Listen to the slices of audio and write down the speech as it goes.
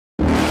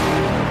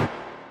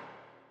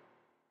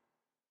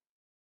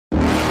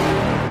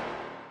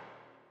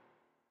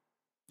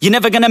You're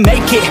never gonna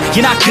make it,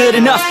 you're not good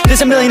enough.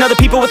 There's a million other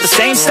people with the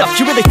same stuff.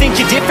 You really think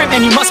you're different?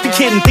 Man, you must be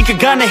kidding. Think you're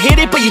gonna hit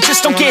it, but you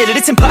just don't get it.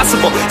 It's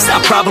impossible, it's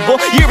not probable,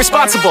 you're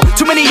irresponsible.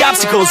 Too many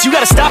obstacles, you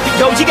gotta stop it,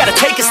 yo. You gotta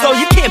take it slow,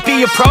 you can't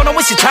be a pro, don't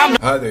waste your time.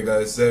 Hi there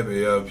guys, Seb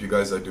here. I hope you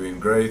guys are doing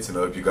great and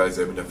I hope you guys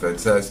are having a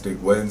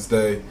fantastic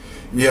Wednesday.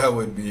 Yeah,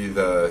 would be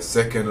the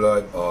second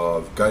lot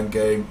of gun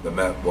game. The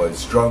map was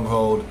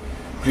Stronghold.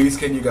 Please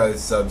can you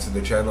guys sub to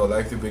the channel,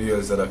 like the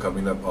videos that are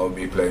coming up. I'll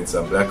be playing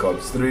some Black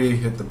Ops 3,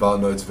 hit the bell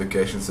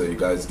notification so you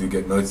guys do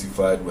get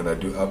notified when I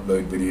do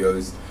upload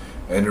videos.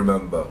 And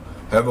remember,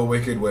 have a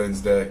wicked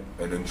Wednesday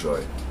and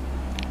enjoy.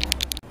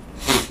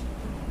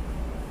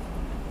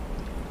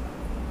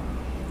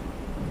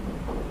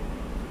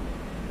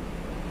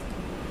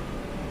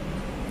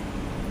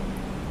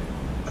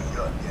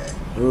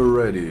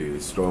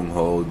 Alrighty,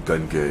 Stronghold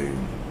gun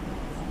game.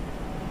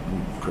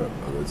 Oh crap,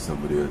 I got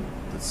somebody at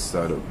the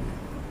side of me.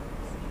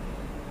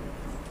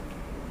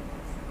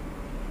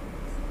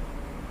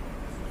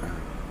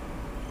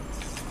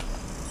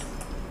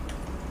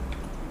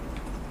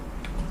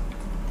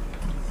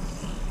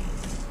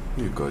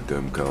 You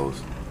goddamn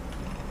cows.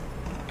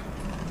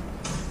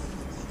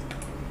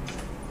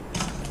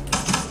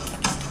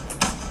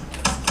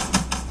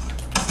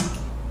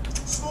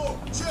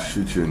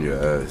 Shoot you in your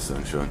ass,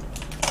 sunshine.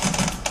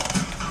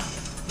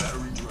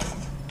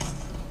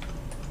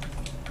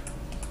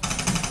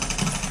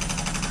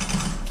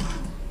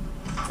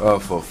 Oh,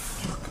 for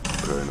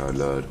crying out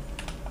loud.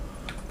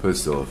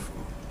 Pissed off.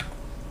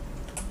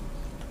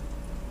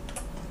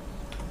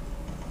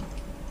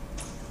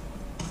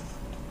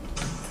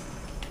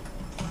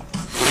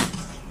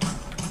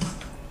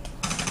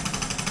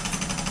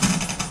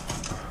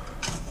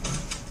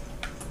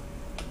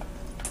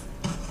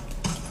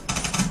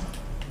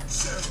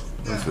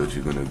 That's what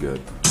you're gonna get.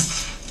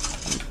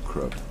 Oh,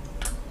 crap.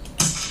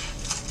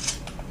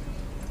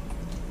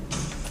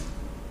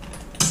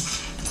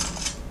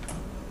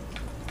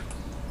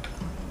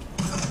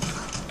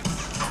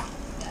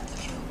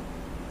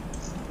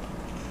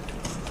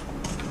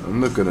 I'm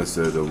not gonna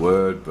say the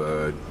word,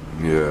 but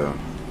yeah.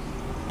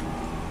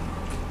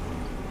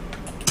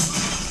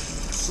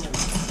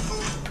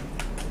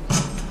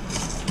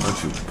 Why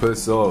don't you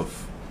piss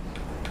off?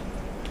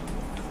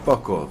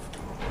 Fuck off.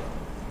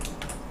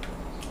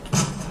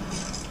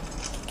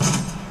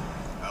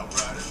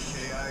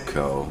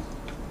 Cow.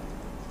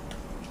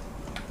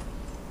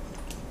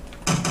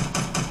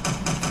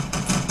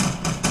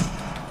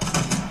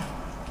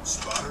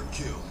 Spotter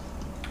kill.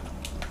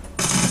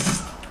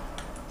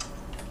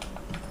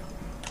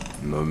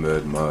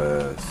 Nomad my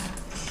ass.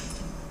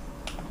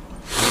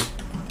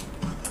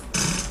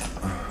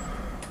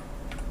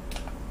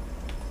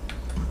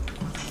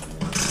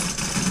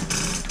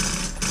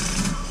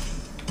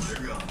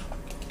 They're gone.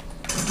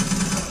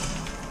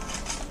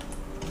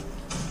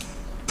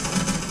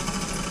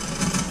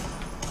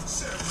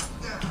 Set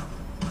down.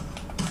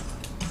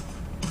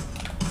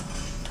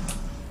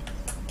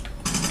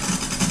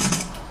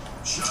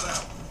 Shut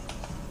out.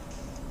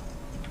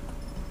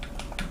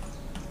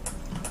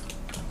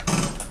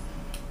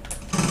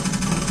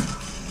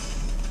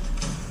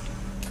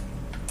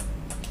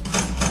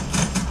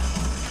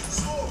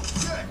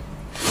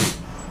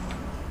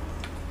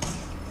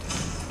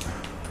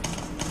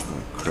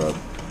 Crap.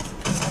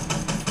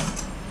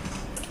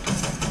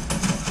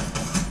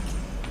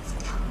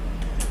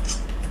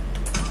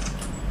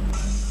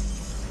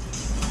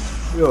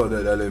 Yo,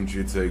 that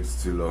LMG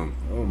takes too long.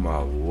 Oh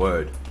my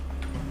word.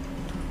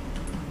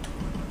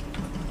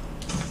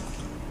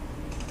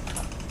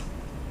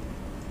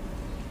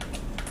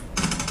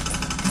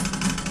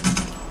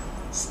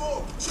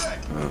 Smoke, check.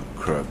 Oh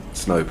crap.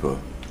 Sniper.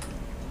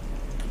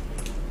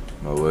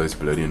 My worst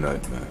bloody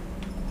nightmare.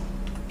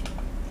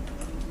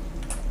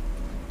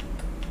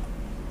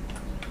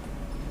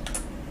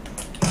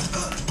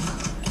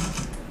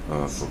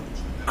 Oh, for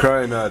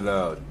crying out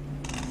loud.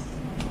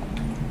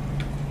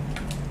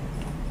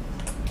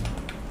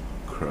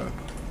 Crap.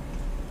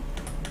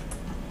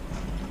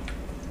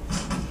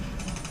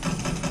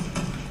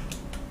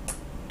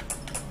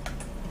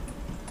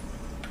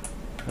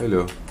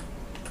 Hello.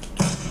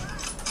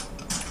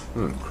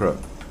 Oh, crap.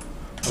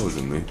 That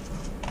wasn't me.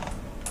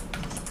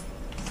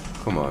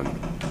 Come on.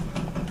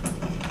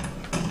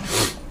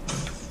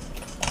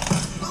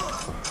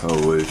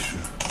 I wish.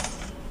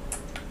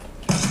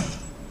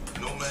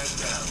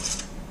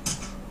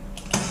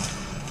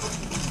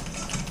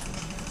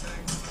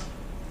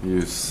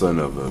 You son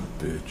of a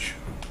bitch.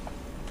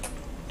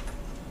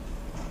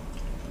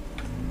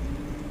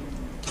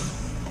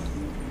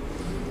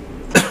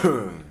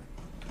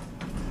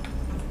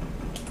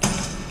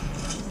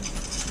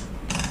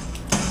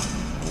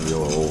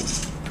 Yo.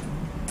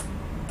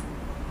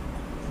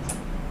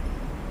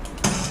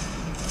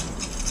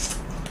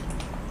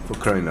 For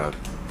crying out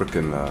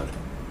frickin' loud.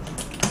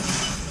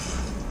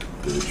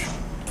 Bitch.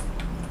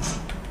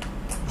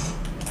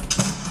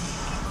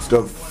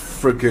 Stop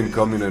frickin'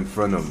 coming in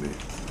front of me.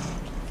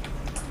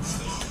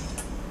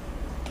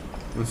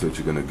 That's what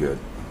you're gonna get.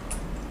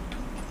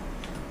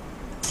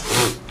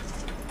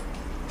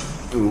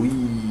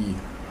 We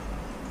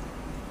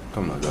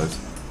come on, guys.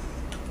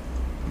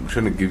 I'm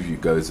trying to give you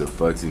guys a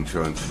fighting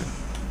chance.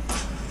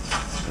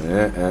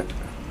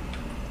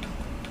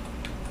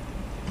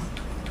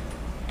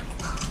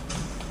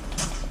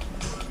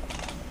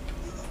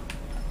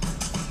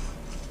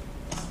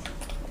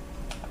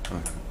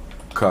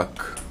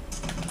 Cuck.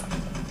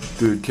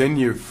 Dude, can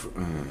you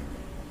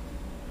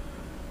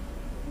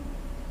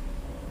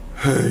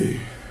hey,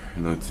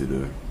 not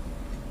today.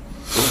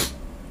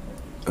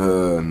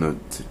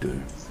 Not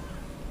today.